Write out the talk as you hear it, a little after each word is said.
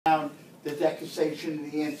the decussation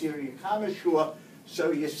of the anterior commissure.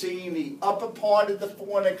 So you're seeing the upper part of the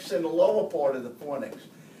fornix and the lower part of the fornix.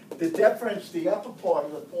 The difference, the upper part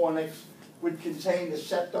of the fornix would contain the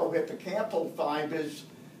septohippocampal fibers.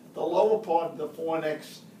 The lower part of the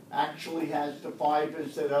fornix actually has the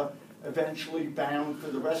fibers that are eventually bound for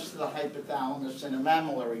the rest of the hypothalamus and the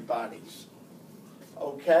mammillary bodies.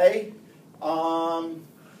 Okay?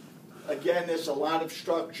 Again, there's a lot of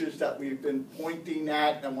structures that we've been pointing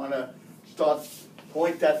at, and I want to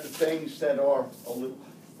point at the things that are a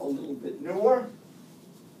little bit newer.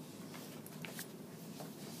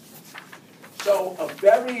 So a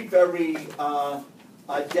very, very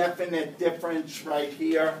definite difference right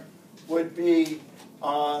here would be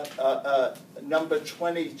number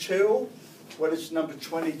 22. What is number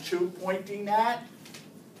 22 pointing at?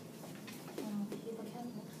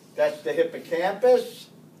 That's the hippocampus.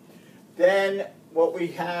 Then what we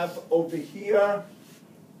have over here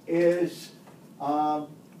is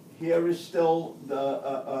here is still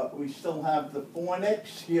the we still have the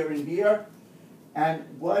fornix here and here. And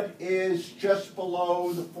what is just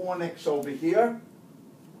below the fornix over here?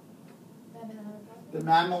 The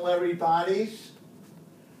mammillary bodies.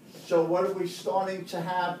 So what are we starting to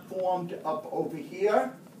have formed up over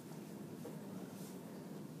here?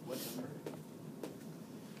 What's number?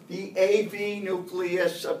 The AV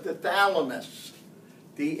nucleus of the thalamus.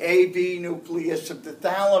 The AV nucleus of the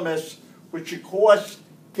thalamus, which of course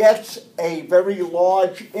gets a very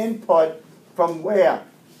large input from where?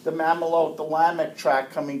 The mammillothalamic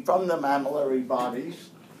tract coming from the mammillary bodies.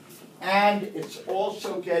 And it's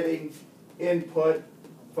also getting input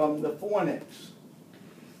from the fornix.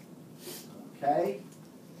 Okay?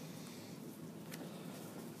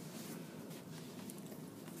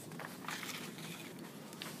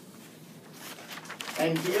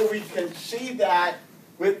 And here we can see that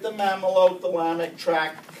with the mammillothalamic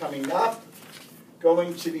tract coming up,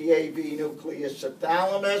 going to the AV nucleus of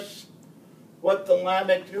thalamus. What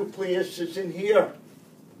thalamic nucleus is in here?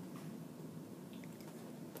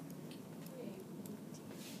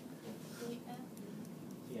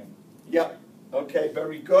 Yep. Okay,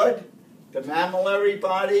 very good. The mammillary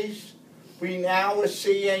bodies. We now are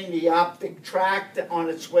seeing the optic tract on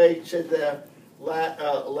its way to the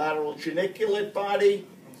lateral geniculate body.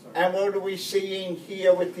 And what are we seeing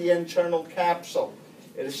here with the internal capsule?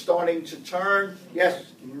 It is starting to turn.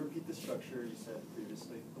 Yes? Can you repeat the structure you said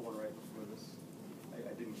previously, the one right before this?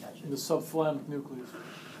 I didn't catch it. The subthalamic nucleus.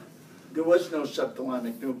 There was no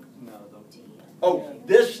subthalamic nucleus. No, Oh,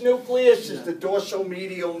 this nucleus is the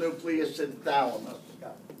dorsomedial nucleus of the thalamus.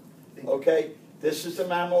 Okay? This is the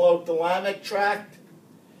mammillothalamic tract.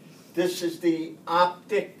 This is the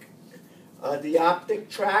optic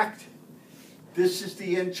tract. This is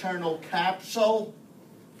the internal capsule.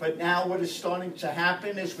 But now what is starting to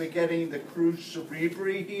happen is we're getting the crus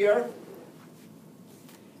cerebri here.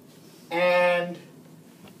 And,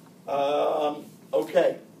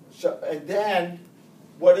 okay, so, and then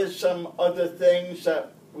what are some other things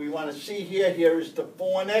that we want to see here? Here is the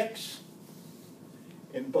fornix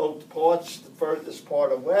in both parts, the furthest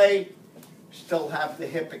part away. Still have the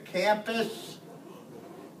hippocampus.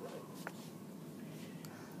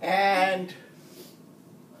 And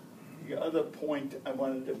the other point I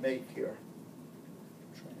wanted to make here,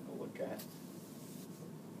 I'm trying to look at.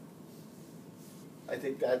 I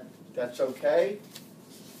think that's okay.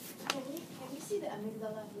 Can we see the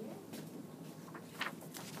amygdala here?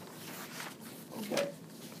 Okay.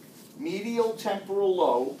 Medial temporal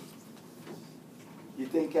lobe, you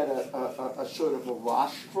think at a sort of a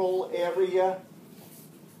rostral area,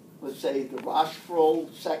 let's say the rostral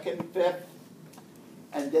second, fifth,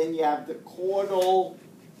 and then you have the caudal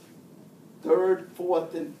third,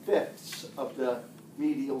 fourth, and fifths of the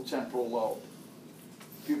medial temporal lobe.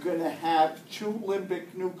 You're going to have two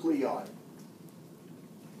limbic nuclei.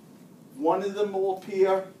 One of them will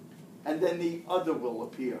appear, and then the other will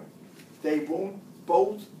appear.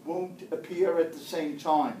 Both won't appear at the same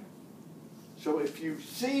time. So if you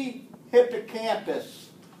see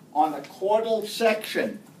hippocampus on a caudal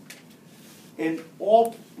section, in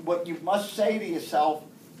all, what you must say to yourself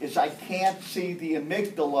is, I can't see the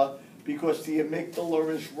amygdala because the amygdala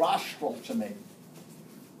is rostral to me.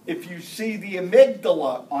 If you see the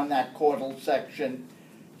amygdala on that caudal section,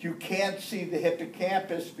 you can't see the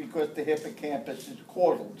hippocampus because the hippocampus is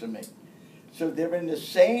caudal to me. So they're in the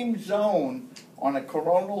same zone on a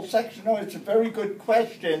coronal section. No, it's a very good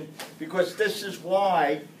question, because this is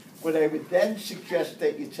why what I would then suggest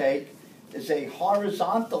that you take is a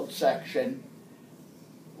horizontal section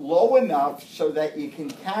low enough so that you can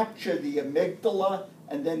capture the amygdala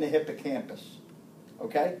and then the hippocampus.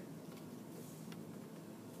 Okay?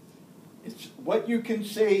 It's what you can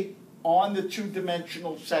see on the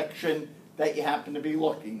two-dimensional section that you happen to be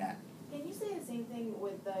looking at. Can you say the same thing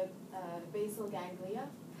with the basal ganglia?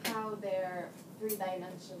 How they're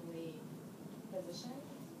three-dimensionally positioned?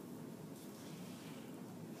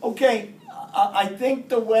 Okay, I think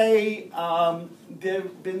the way there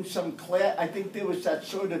have been some I think there was that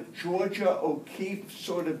sort of Georgia O'Keeffe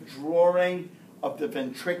sort of drawing of the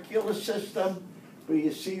ventricular system, where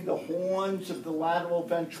you see the horns of the lateral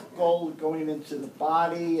ventricle going into the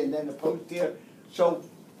body and then the posterior. So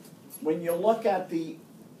when you look at the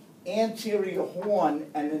anterior horn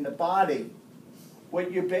and in the body,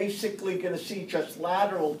 what you're basically going to see just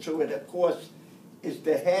lateral to it, of course, is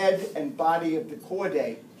the head and body of the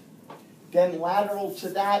chordae. Then lateral to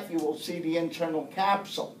that, you will see the internal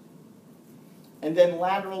capsule. And then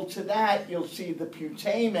lateral to that, you'll see the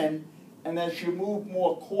putamen. And as you move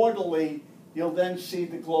more caudally, you'll then see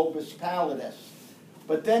the globus pallidus.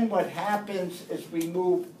 But then what happens is we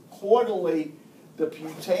move caudally, the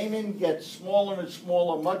putamen gets smaller and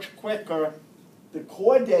smaller much quicker. The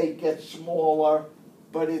chordae gets smaller,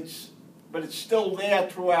 but it's still there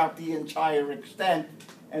throughout the entire extent.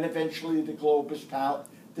 And eventually the globus pallidus,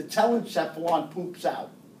 the telencephalon poops out.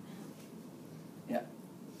 Yeah.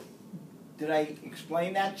 Did I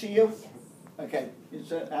explain that to you? Yes. Okay. You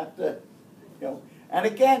have to, And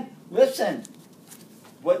again, listen,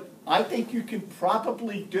 what I think you can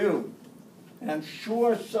probably do, and I'm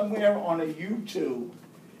sure somewhere on a YouTube,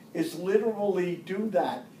 is literally do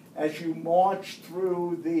that as you march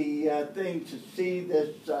through the thing to see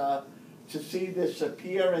this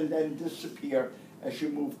appear and then disappear as you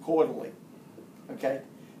move caudally. Okay?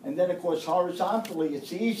 And then, of course, horizontally,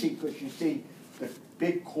 it's easy because you see the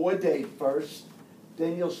big chordae first,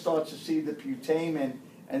 then you'll start to see the putamen,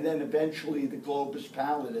 and then eventually the globus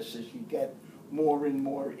pallidus as you get more and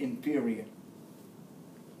more inferior.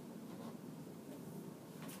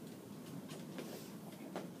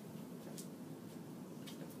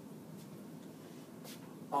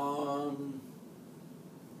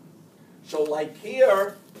 So like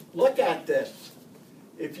here, look at this.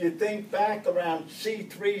 If you think back around C3,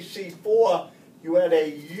 C4, you had a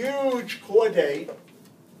huge chordae,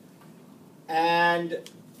 and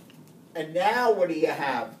now what do you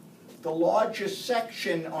have? The largest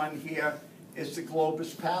section on here is the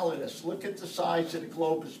globus pallidus. Look at the size of the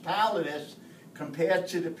globus pallidus compared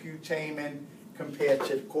to the putamen, compared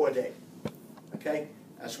to the chordae. Okay?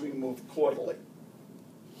 As we move caudally.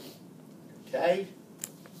 Okay?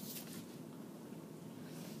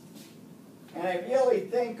 And I really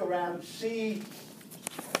think around C,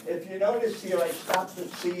 if you notice here, I stopped at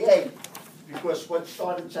C8 because what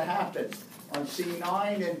started to happen on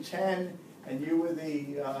C9 and 10, and you were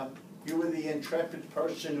the intrepid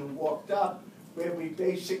person who walked up, where we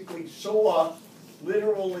basically saw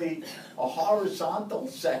literally a horizontal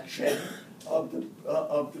section of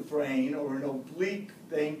the brain, or an oblique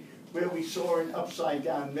thing, where we saw an upside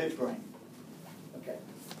down midbrain. Okay.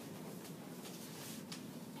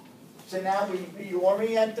 So now we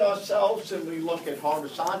reorient ourselves and we look at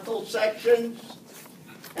horizontal sections,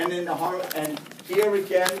 and and here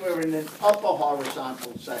again we're in an upper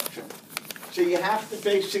horizontal section. So you have to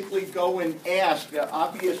basically go and ask.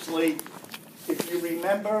 Obviously, if you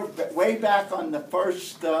remember way back on the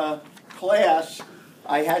first class,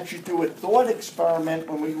 I had you do a thought experiment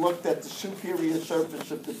when we looked at the superior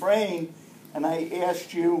surface of the brain, and I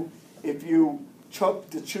asked you if you took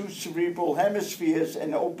the two cerebral hemispheres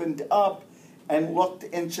and opened up and looked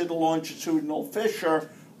into the longitudinal fissure,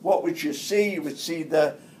 what would you see? You would see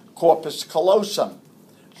the corpus callosum.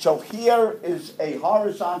 So here is a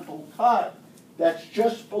horizontal cut that's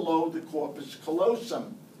just below the corpus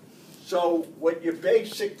callosum. So what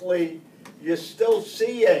you're still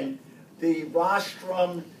seeing the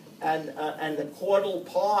rostrum and the caudal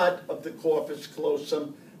part of the corpus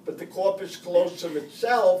callosum, but the corpus callosum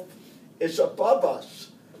itself is above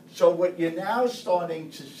us. So what you're now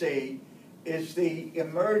starting to see is the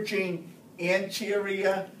emerging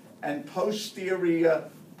anterior and posterior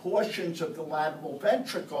portions of the lateral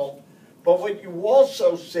ventricle, but what you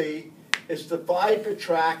also see is the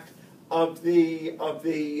vibratract of the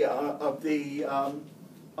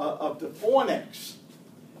fornix.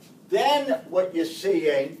 Then what you're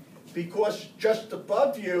seeing, because just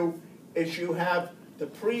above you is you have the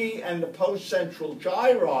pre and the post-central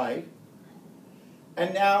gyri,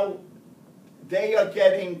 and now they are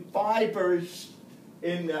getting fibers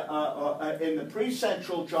in the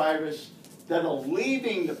precentral gyrus that are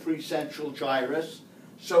leaving the precentral gyrus.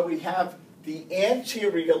 So we have the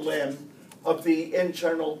anterior limb of the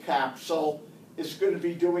internal capsule is going to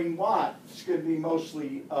be doing what? It's going to be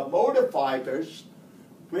mostly motor fibers,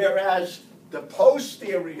 whereas the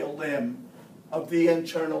posterior limb of the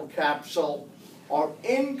internal capsule are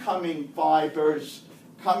incoming fibers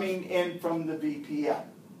coming in from the VPL.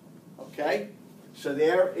 Okay? So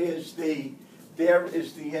there is the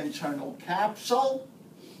internal capsule.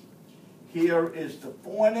 Here is the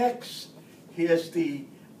fornix. Here's the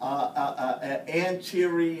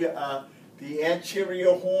anterior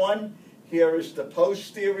horn. Here is the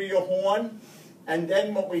posterior horn. And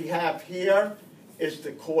then what we have here is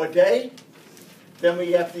the chordae. Then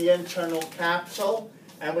we have the internal capsule,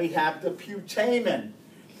 and we have the putamen.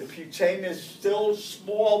 The putamen is still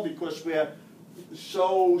small because we're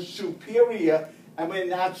so superior, and we're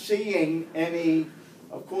not seeing any,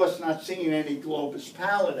 of course, not seeing any globus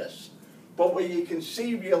pallidus. But what you can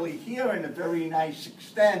see really here in a very nice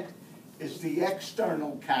extent is the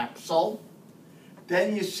external capsule.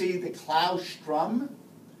 Then you see the claustrum.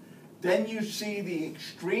 Then you see the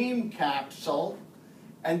extreme capsule.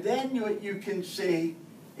 And then what you can see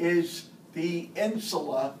is the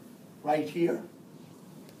insula right here.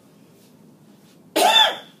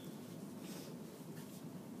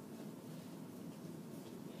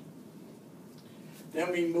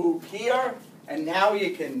 Then we move here, and now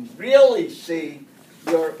you can really see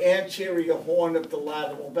your anterior horn of the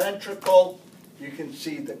lateral ventricle. You can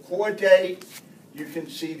see the chordae. You can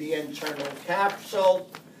see the internal capsule.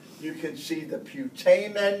 You can see the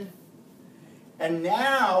putamen. And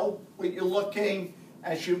now, what you're looking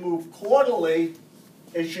as you move caudally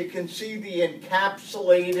is you can see the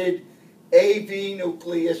encapsulated AV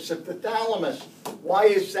nucleus of the thalamus. Why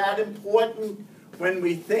is that important? When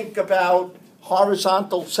we think about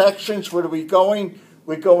horizontal sections, where are we going?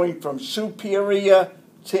 We're going from superior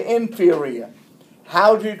to inferior.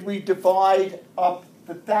 How did we divide up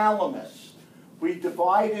the thalamus? We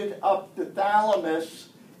divided up the thalamus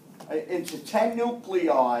into 10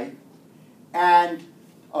 nuclei and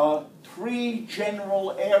 3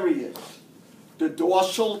 general areas. The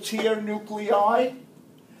dorsal tier nuclei,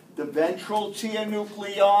 the ventral tier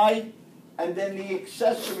nuclei, and then the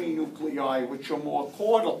accessory nuclei, which are more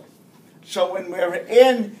caudal. So when we're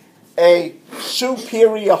in a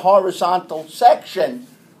superior horizontal section,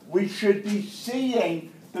 we should be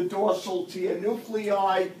seeing the dorsal tier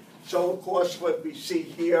nuclei. So, of course, what we see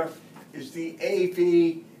here is the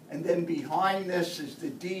AV, and then behind this is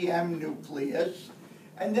the DM nucleus.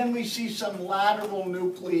 And then we see some lateral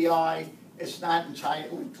nuclei. It's not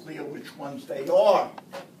entirely clear which ones they are.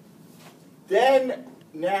 Then,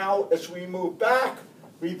 now, as we move back,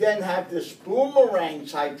 we then have this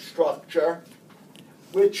boomerang-type structure,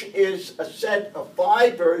 which is a set of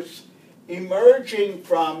fibers emerging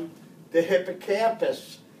from the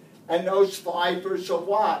hippocampus. And those fibers are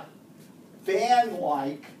what?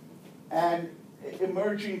 Fan-like, and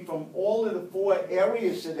emerging from all of the 4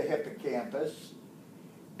 areas of the hippocampus.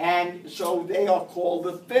 And so they are called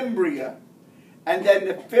the fimbria. And then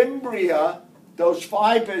the fimbria, those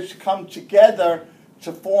fibers come together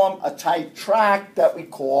to form a tight tract that we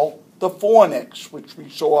call the fornix, which we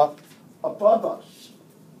saw above us.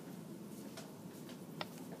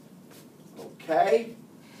 Okay,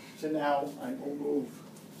 so now I will move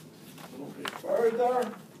a little bit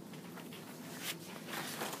further.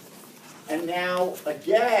 And now,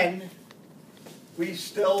 again, we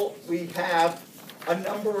have a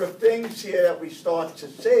number of things here that we start to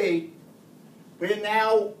see. We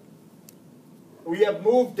have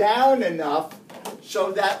moved down enough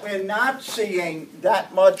so that we're not seeing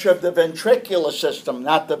that much of the ventricular system.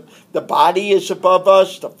 Not the body is above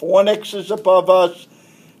us, the fornix is above us,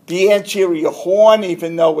 the anterior horn,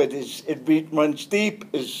 even though it runs deep,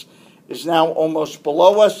 is now almost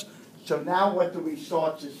below us. So now what do we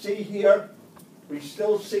start to see here? We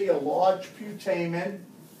still see a large putamen,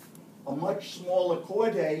 a much smaller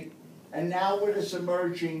chordae, and now what is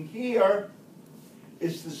emerging here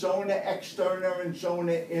is the zona externa and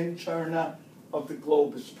zona interna of the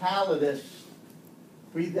globus pallidus.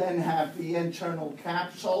 We then have the internal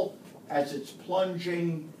capsule as it's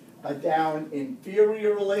plunging down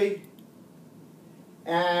inferiorly.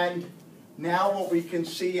 And now what we can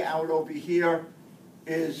see out over here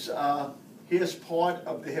is here's part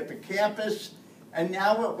of the hippocampus. And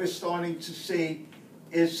now what we're starting to see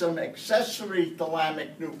is some accessory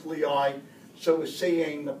thalamic nuclei. So we're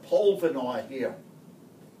seeing the pulvinar here.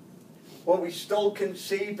 What we still can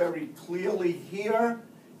see very clearly here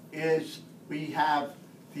is we have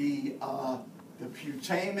the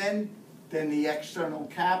putamen, then the external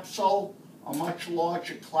capsule, a much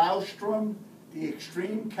larger claustrum, the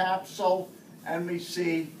extreme capsule, and we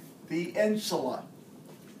see the insula.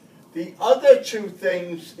 The other 3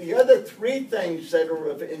 things that are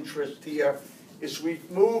of interest here is we've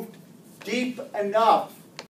moved deep enough